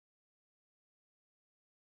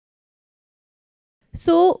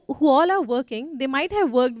So who all are working, they might have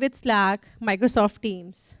worked with Slack, Microsoft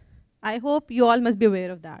Teams. I hope you all must be aware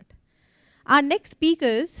of that. Our next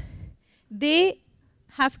speakers, they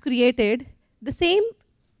have created the same,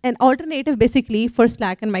 an alternative basically for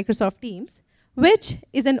Slack and Microsoft Teams, which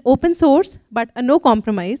is an open source but a no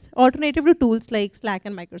compromise alternative to tools like Slack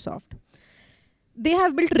and Microsoft. They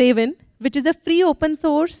have built Raven, which is a free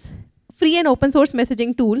and open source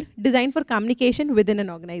messaging tool designed for communication within an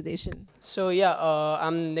organization. So yeah,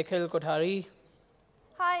 I'm Nikhil Kothari.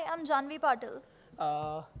 Hi, I'm Janhvi Patil.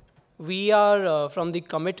 We are from the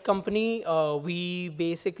Commit company. We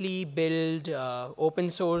basically build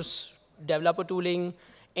open source developer tooling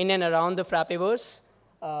in and around the Frappeverse.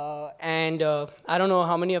 I don't know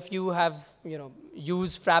how many of you have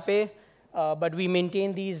used Frappe, but we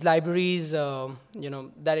maintain these libraries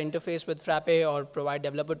that interface with Frappe or provide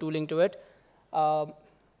developer tooling to it.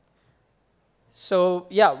 So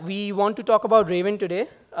yeah, we want to talk about Raven today,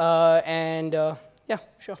 yeah,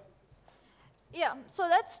 sure. Yeah, so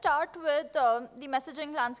let's start with the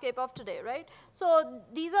messaging landscape of today, right? So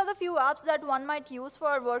these are the few apps that one might use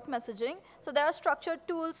for work messaging. So there are structured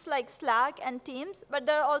tools like Slack and Teams, but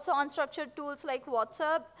there are also unstructured tools like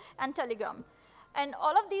WhatsApp and Telegram. And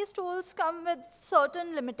all of these tools come with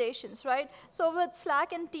certain limitations, right? So with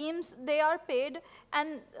Slack and Teams, they are paid,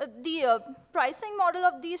 and the pricing model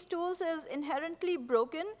of these tools is inherently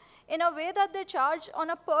broken in a way that they charge on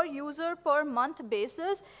a per user per month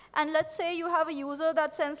basis. And let's say you have a user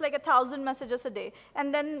that sends like 1,000 messages a day,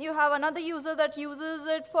 and then you have another user that uses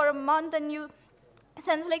it for a month, and you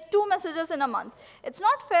sends like 2 messages in a month. It's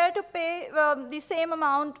not fair to pay the same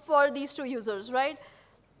amount for these 2 users, right?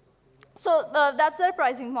 So that's their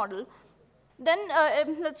pricing model. Then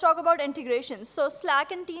let's talk about integrations. So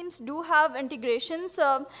Slack and Teams do have integrations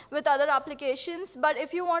with other applications, but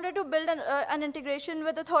if you wanted to build an integration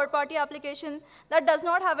with a third-party application, that does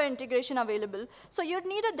not have an integration available. So you'd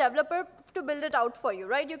need a developer to build it out for you,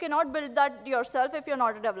 right? You cannot build that yourself if you're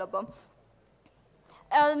not a developer.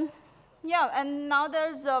 Yeah, and now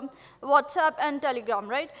there's WhatsApp and Telegram,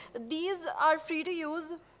 right? These are free to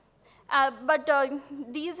use. But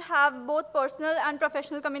these have both personal and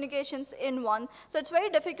professional communications in one. So it's very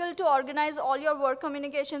difficult to organize all your work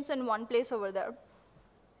communications in one place over there.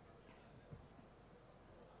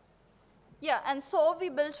 Yeah, and so we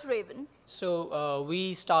built Raven. So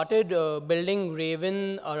we started building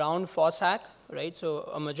Raven around FOSS, right? So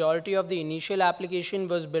a majority of the initial application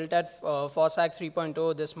was built at FOSS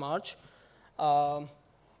 3.0 this March.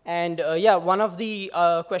 Yeah, one of the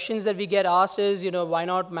questions that we get asked is, why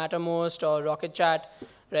not Mattermost or Rocket Chat,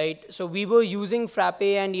 right? So we were using Frappe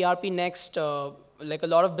and ERP Next like a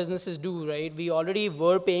lot of businesses do, right? We already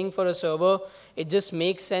were paying for a server. It just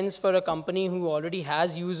makes sense for a company who already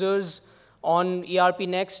has users on ERP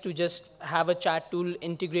Next to just have a chat tool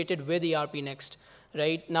integrated with ERP Next,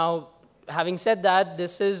 right? Now, having said that,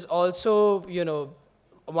 this is also,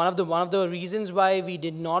 one of the reasons why we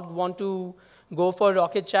did not want to go for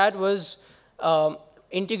Rocket Chat was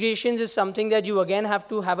integrations is something that you again have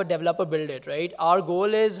to have a developer build it, right? Our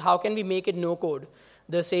goal is how can we make it no code?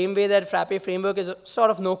 The same way that Frappe framework is sort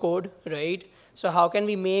of no code, right? So how can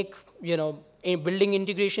we make, building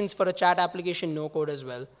integrations for a chat application no code as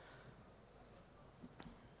well?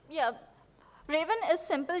 Yeah. Raven is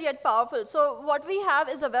simple yet powerful. So what we have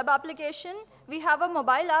is a web application. We have a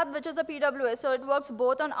mobile app, which is a PWA, so it works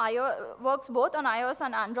both on iOS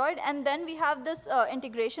and Android. And then we have this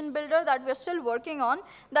integration builder that we're still working on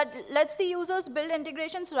that lets the users build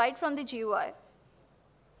integrations right from the GUI.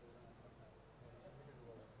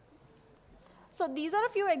 So these are a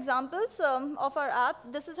few examples of our app.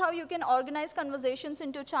 This is how you can organize conversations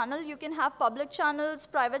into channel. You can have public channels,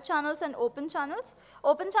 private channels, and open channels.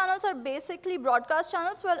 Open channels are basically broadcast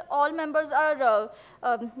channels where all members are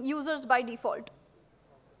users by default.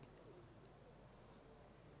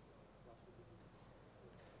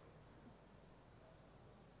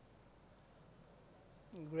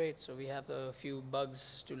 Great, so we have a few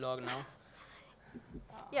bugs to log now.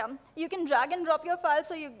 Yeah, you can drag and drop your files,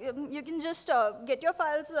 so you can just get your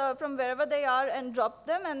files from wherever they are and drop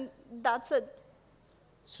them, and that's it.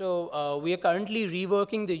 So we are currently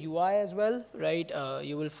reworking the UI as well, right?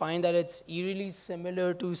 You will find that it's eerily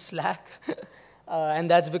similar to Slack. And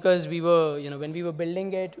that's because we were, when we were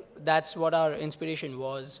building it, that's what our inspiration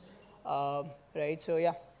was, right? So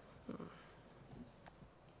yeah.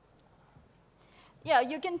 Yeah,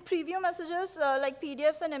 you can preview messages like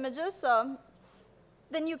PDFs and images.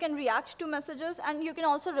 Then you can react to messages, and you can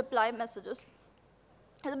also reply messages.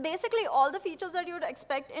 Basically, all the features that you would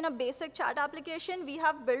expect in a basic chat application, we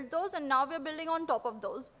have built those, and now we're building on top of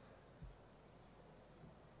those.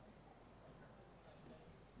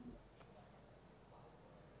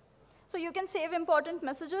 So you can save important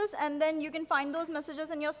messages, and then you can find those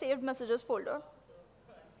messages in your saved messages folder.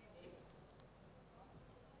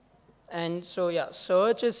 And so, yeah,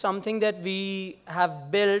 search is something that we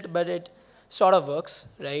have built, but it sort of works,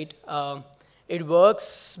 right? It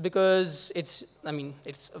works because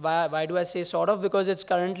why do I say sort of? Because it's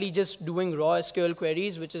currently just doing raw SQL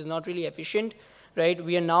queries, which is not really efficient, right?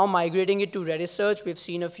 We are now migrating it to Redis search. We've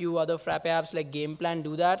seen a few other Frappe apps like GamePlan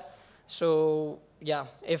do that. So yeah,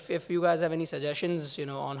 if you guys have any suggestions,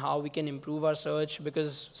 on how we can improve our search,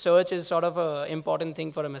 because search is sort of an important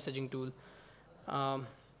thing for a messaging tool.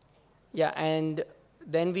 Yeah, and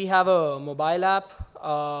then we have a mobile app.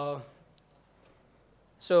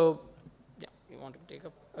 So yeah, you want to take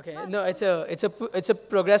up? Okay, no, it's a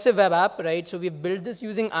progressive web app, right? So we've built this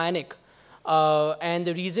using Ionic. And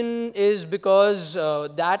the reason is because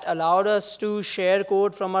that allowed us to share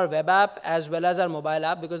code from our web app as well as our mobile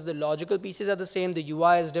app, because the logical pieces are the same, the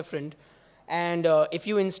UI is different. And if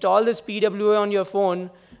you install this PWA on your phone,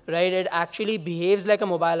 right, it actually behaves like a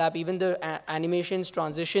mobile app. Even the animations,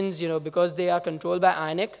 transitions, because they are controlled by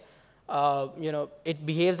Ionic, it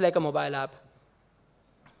behaves like a mobile app.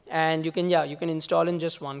 And you can install in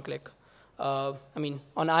just one click. On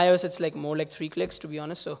iOS, it's like more like 3 clicks, to be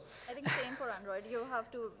honest. So I think same for Android. You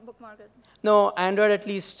have to bookmark it. No, Android at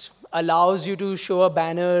least allows you to show a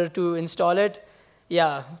banner to install it.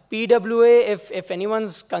 Yeah, PWA, if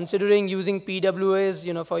anyone's considering using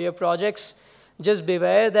PWAs, for your projects, just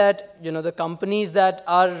beware that, the companies that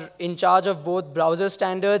are in charge of both browser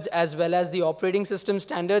standards as well as the operating system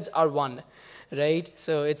standards are one, right?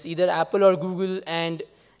 So it's either Apple or Google, and,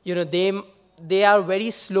 they are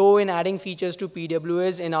very slow in adding features to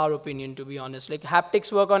PWAs, in our opinion, to be honest. Like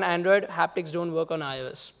haptics work on Android, haptics don't work on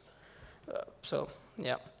iOS. So,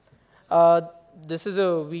 yeah. This is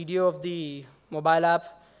a video of the mobile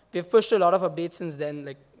app. We've pushed a lot of updates since then,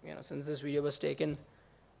 like, since this video was taken.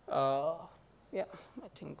 Yeah, I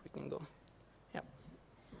think we can go. Yeah.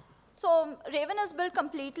 So Raven is built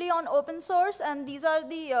completely on open source, and these are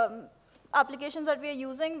the applications that we are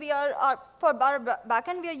using. For our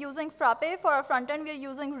backend, we are using Frappe. For our front end, we are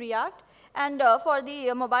using React. And for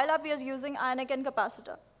the mobile app, we are using Ionic and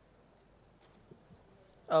Capacitor.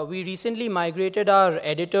 We recently migrated our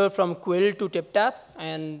editor from Quill to TipTap,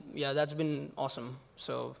 and yeah, that's been awesome.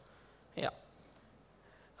 So, yeah.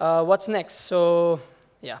 What's next? So,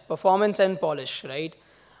 yeah, performance and polish, right?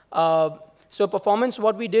 So performance,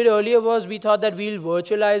 what we did earlier was we thought that we'll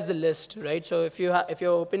virtualize the list, right? So if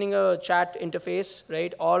you're opening a chat interface,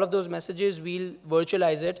 right, all of those messages, we'll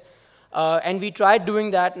virtualize it. And we tried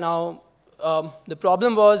doing that. Now, the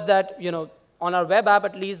problem was that, on our web app,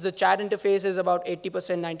 at least, the chat interface is about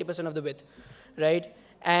 80%, 90% of the width, right?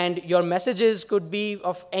 And your messages could be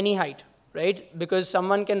of any height, right? Because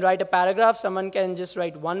someone can write a paragraph, someone can just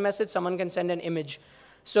write one message, someone can send an image.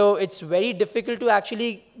 So it's very difficult to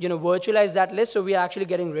actually, virtualize that list. So we are actually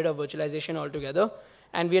getting rid of virtualization altogether.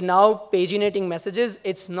 And we are now paginating messages.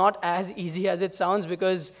 It's not as easy as it sounds,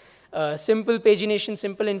 because simple pagination,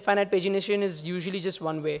 simple infinite pagination is usually just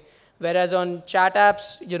one way. Whereas on chat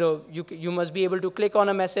apps, you must be able to click on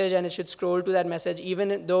a message and it should scroll to that message,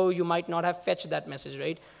 even though you might not have fetched that message,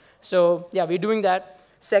 right? So yeah, we're doing that.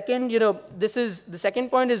 Second, the second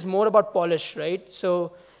point is more about polish, right?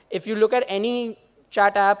 So if you look at any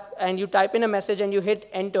chat app and you type in a message and you hit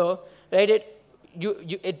enter, right,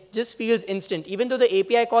 it just feels instant. Even though the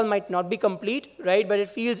API call might not be complete, right, but it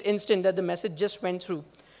feels instant that the message just went through.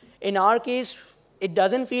 In our case, it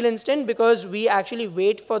doesn't feel instant because we actually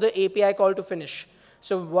wait for the API call to finish.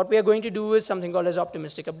 So what we are going to do is something called as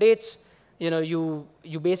optimistic updates. You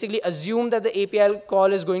basically assume that the API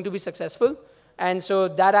call is going to be successful, and so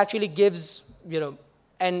that actually gives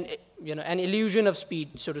an illusion of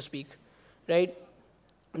speed, so to speak, right?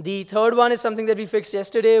 The third one is something that we fixed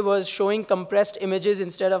yesterday, was showing compressed images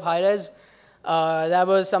instead of high-res. That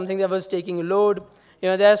was something that was taking a load.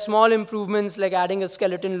 There are small improvements like adding a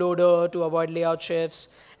skeleton loader to avoid layout shifts.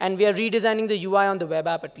 And we are redesigning the UI on the web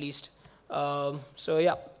app at least. So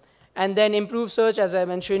yeah. And then improve search, as I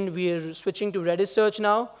mentioned, we are switching to Redis search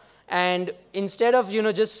now. And instead of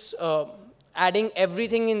just adding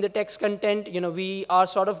everything in the text content, we are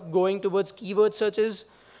sort of going towards keyword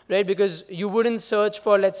searches. Right, because you wouldn't search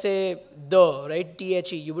for, let's say, right,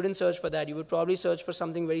 THE. You wouldn't search for that. You would probably search for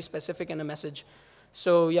something very specific in a message.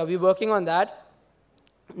 So yeah, we're working on that.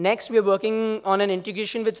 Next, we're working on an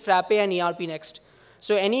integration with Frappe and ERP Next.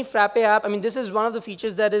 So any Frappe app, this is one of the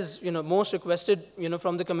features that is most requested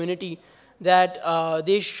from the community, that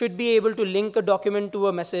they should be able to link a document to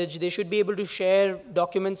a message. They should be able to share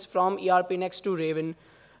documents from ERP Next to Raven.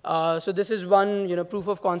 So this is one proof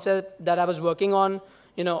of concept that I was working on.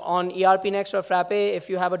 on ERP Next or Frappe, if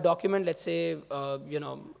you have a document, let's say,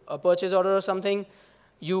 a purchase order or something,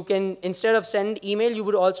 you can, instead of send email, you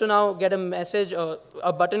would also now get a message,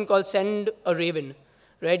 a button called Send a Raven,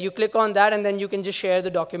 right? You click on that, and then you can just share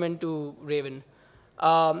the document to Raven.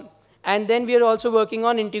 And then we are also working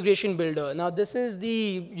on Integration Builder. Now, this is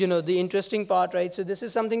the, the interesting part, right? So this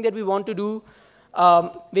is something that we want to do.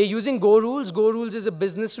 We're using Go Rules. Go Rules is a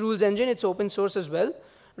business rules engine. It's open source as well,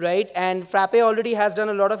 right? And Frappe already has done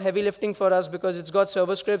a lot of heavy lifting for us because it's got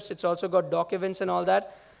server scripts. It's also got doc events and all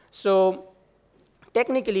that. So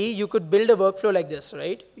technically, you could build a workflow like this,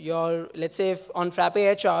 right? Let's say if on Frappe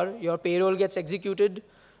HR, your payroll gets executed,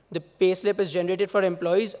 the payslip is generated for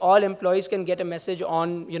employees, all employees can get a message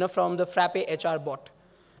on, from the Frappe HR bot,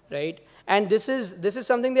 right? And this is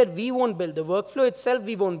something that we won't build. The workflow itself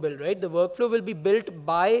we won't build, right? The workflow will be built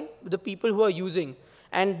by the people who are using,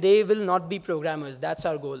 and they will not be programmers. That's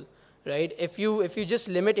our goal, right? If you just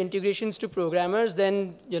limit integrations to programmers,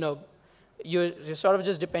 then you're sort of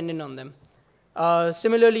just dependent on them.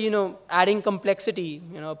 Similarly, adding complexity,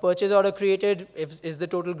 a purchase order created, is the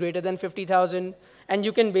total greater than 50,000? And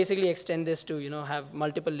you can basically extend this to, have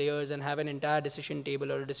multiple layers and have an entire decision table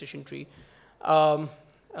or a decision tree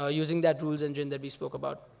using that rules engine that we spoke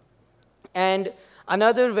about. And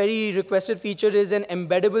another very requested feature is an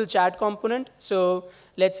embeddable chat component. So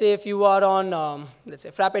let's say if you are on, let's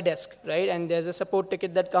say, Frappe Desk, right? And there's a support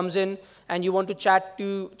ticket that comes in, and you want to chat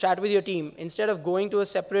with your team. Instead of going to a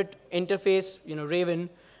separate interface, Raven,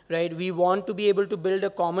 right? We want to be able to build a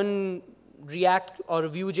common React or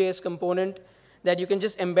Vue.js component that you can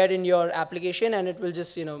just embed in your application, and it will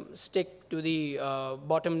just stick to the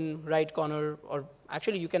bottom right corner, or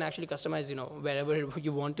actually you can actually customize wherever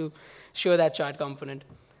you want to show that chat component.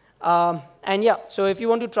 And yeah, so if you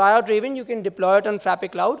want to try out Raven, you can deploy it on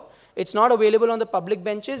Frappe Cloud. It's not available on the public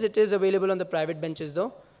benches. It is available on the private benches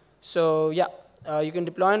though. So yeah, you can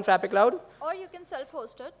deploy on Frappe Cloud. Or you can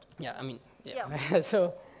self-host it. Yeah, I mean, yeah.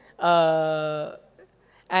 So,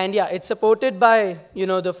 and yeah, it's supported by,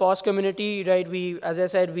 the FOSS community, right? As I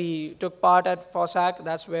said, we took part at FOSS Hack.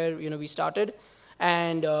 That's where, we started.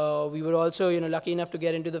 And we were also, lucky enough to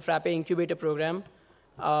get into the Frappe incubator program.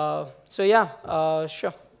 So yeah,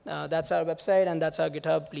 sure. That's our website, and that's our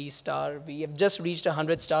GitHub. Please star. We have just reached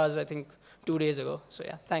 100 stars, I think, 2 days ago. So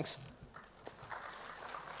yeah, thanks.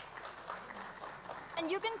 And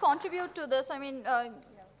you can contribute to this. I mean,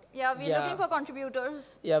 yeah, we're looking for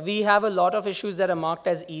contributors. Yeah, we have a lot of issues that are marked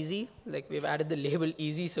as easy. Like, we've added the label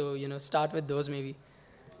easy, so, start with those maybe.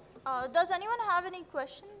 Does anyone have any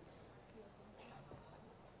questions?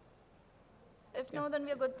 If no, then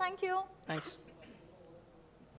we're good. Thank you. Thanks.